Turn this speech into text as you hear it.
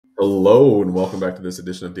Hello and welcome back to this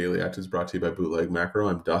edition of Daily Actions brought to you by Bootleg Macro.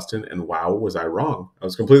 I'm Dustin, and wow, was I wrong? I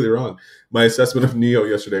was completely wrong. My assessment of NIO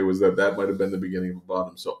yesterday was that might have been the beginning of a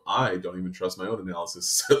bottom, so I don't even trust my own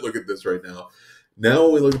analysis. Look at this right now. Now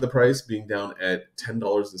we look at the price being down at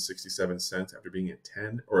 $10.67 after being at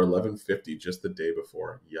 10 or 11.50 just the day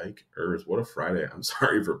before. Yikers, what a Friday. I'm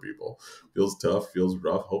sorry for people. Feels tough, feels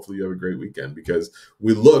rough. Hopefully you have a great weekend because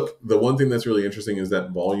the one thing that's really interesting is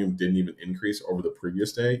that volume didn't even increase over the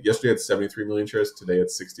previous day. Yesterday had 73 million shares, today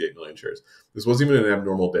at 68 million shares. This wasn't even an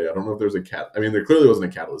abnormal day. I don't know if there's there clearly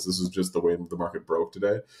wasn't a catalyst. This was just the way the market broke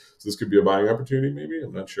today. So this could be a buying opportunity maybe,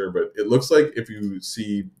 I'm not sure, but it looks like if you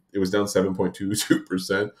see it was down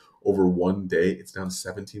 7.22% over one day. It's down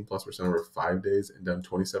 17+% over 5 days and down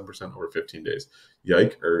 27% over 15 days.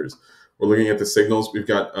 Yikers. We're looking at the signals. We've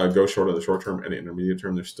got go short on the short term and intermediate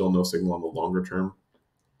term. There's still no signal on the longer term.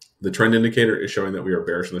 The trend indicator is showing that we are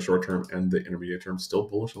bearish in the short term and the intermediate term, still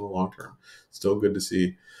bullish on the long term. Still good to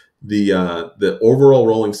see. The overall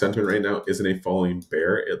rolling sentiment right now isn't a falling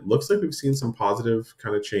bear. It looks like we've seen some positive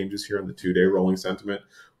kind of changes here on the 2-day rolling sentiment.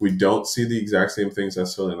 We don't see the exact same things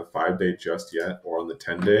necessarily on the 5-day just yet or on the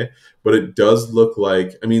 10-day, but it does look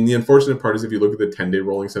like, the unfortunate part is if you look at the 10-day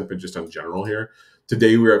rolling sentiment just on general here,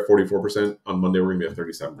 today we're at 44%. On Monday, we're going to be at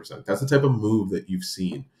 37%. That's the type of move that you've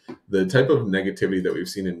seen. The type of negativity that we've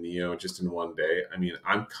seen in NIO just in one day,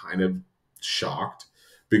 I'm kind of shocked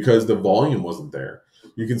because the volume wasn't there.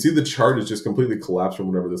 You can see the chart is just completely collapsed from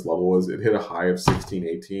whatever this level was. It hit a high of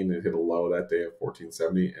 1618. It hit a low that day of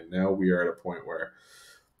 1470. And now we are at a point where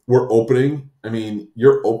we're opening.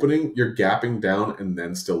 You're opening, you're gapping down and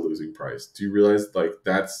then still losing price. Do you realize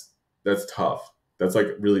that's tough? That's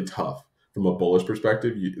really tough from a bullish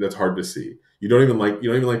perspective. That's hard to see. You don't even like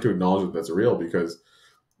to acknowledge that that's real because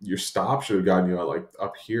your stop should have gotten you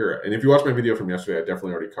up here. And if you watch my video from yesterday, I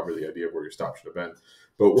definitely already covered the idea of where your stop should have been.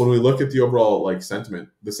 But when we look at the overall sentiment,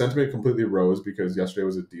 the sentiment completely rose because yesterday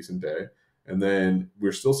was a decent day. And then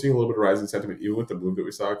we're still seeing a little bit of rising sentiment, even with the move that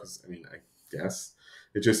we saw, because I guess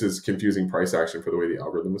it just is confusing price action for the way the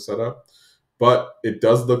algorithm is set up. But it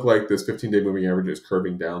does look like this 15-day moving average is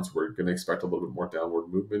curving down. So we're going to expect a little bit more downward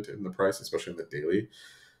movement in the price, especially in the daily.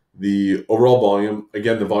 The overall volume,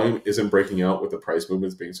 again, the volume isn't breaking out with the price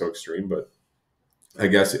movements being so extreme, but I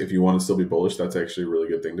guess if you want to still be bullish, that's actually a really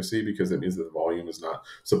good thing to see because it means that the volume is not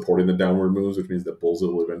supporting the downward moves, which means that bulls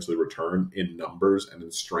will eventually return in numbers and in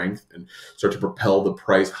strength and start to propel the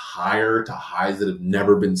price higher to highs that have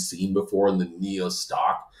never been seen before in the NIO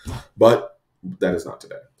stock. But that is not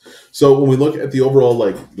today. So when we look at the overall,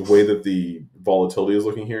 the way that the volatility is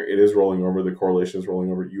looking here, it is rolling over. The correlation is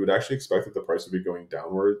rolling over. You would actually expect that the price would be going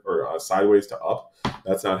downward or sideways to up.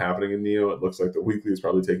 That's not happening in NIO. It looks like the weekly is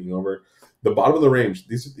probably taking over. The bottom of the range,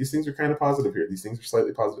 these things are kind of positive here. These things are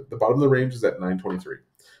slightly positive. The bottom of the range is at 923.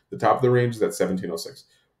 The top of the range is at 1706.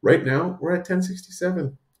 Right now, we're at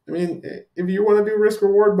 1067. If you want to do risk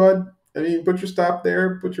reward, bud, put your stop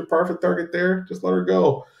there, put your profit target there, just let her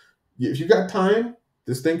go. If you got time,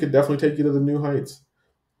 this thing could definitely take you to the new heights.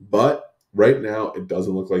 But right now, it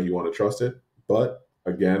doesn't look like you want to trust it. But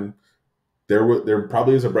again, there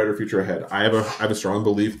probably is a brighter future ahead. I have a strong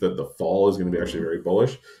belief that the fall is going to be actually very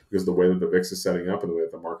bullish because the way that the VIX is setting up and the way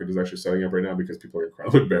that the market is actually setting up right now, because people are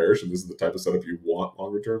incredibly bearish, and this is the type of setup you want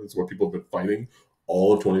longer term. It's what people have been fighting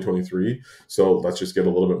all of 2023. So let's just get a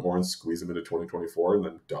little bit more and squeeze them into 2024 and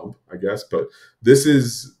then dump, I guess. But this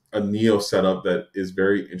is a NIO setup that is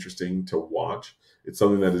very interesting to watch. It's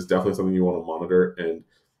something that is definitely something you want to monitor. And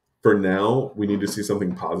for now, we need to see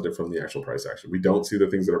something positive from the actual price action. We don't see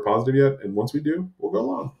the things that are positive yet. And once we do, we'll go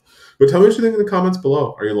long. But tell me what you think in the comments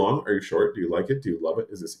below. Are you long? Are you short? Do you like it? Do you love it?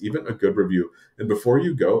 Is this even a good review? And before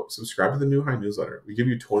you go, subscribe to the New High newsletter. We give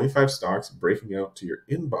you 25 stocks breaking out to your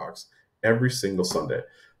inbox every single Sunday.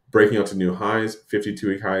 Breaking out to new highs,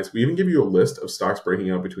 52-week highs. We even give you a list of stocks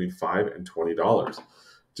breaking out between $5 and $20.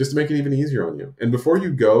 Just to make it even easier on you. And before you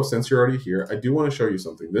go, since you're already here, I do want to show you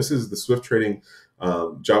something. This is the Swift trading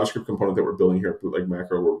JavaScript component that we're building here at Bootleg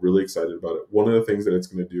Macro. We're really excited about it. One of the things that it's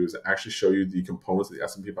going to do is actually show you the components of the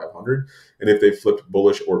S&P 500 and if they flipped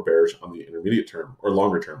bullish or bearish on the intermediate term or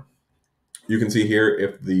longer term. You can see here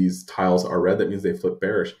if these tiles are red, that means they flipped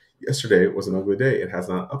bearish. Yesterday was an ugly day. It has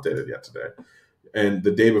not updated yet today. And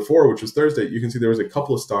the day before, which was Thursday, you can see there was a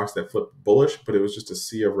couple of stocks that flipped bullish, but it was just a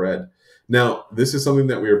sea of red. Now, this is something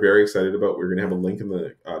that we are very excited about. We're going to have a link in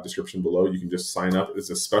the description below. You can just sign up. It's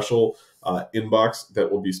a special inbox that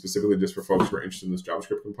will be specifically just for folks who are interested in this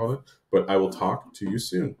JavaScript component. But I will talk to you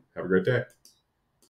soon. Have a great day.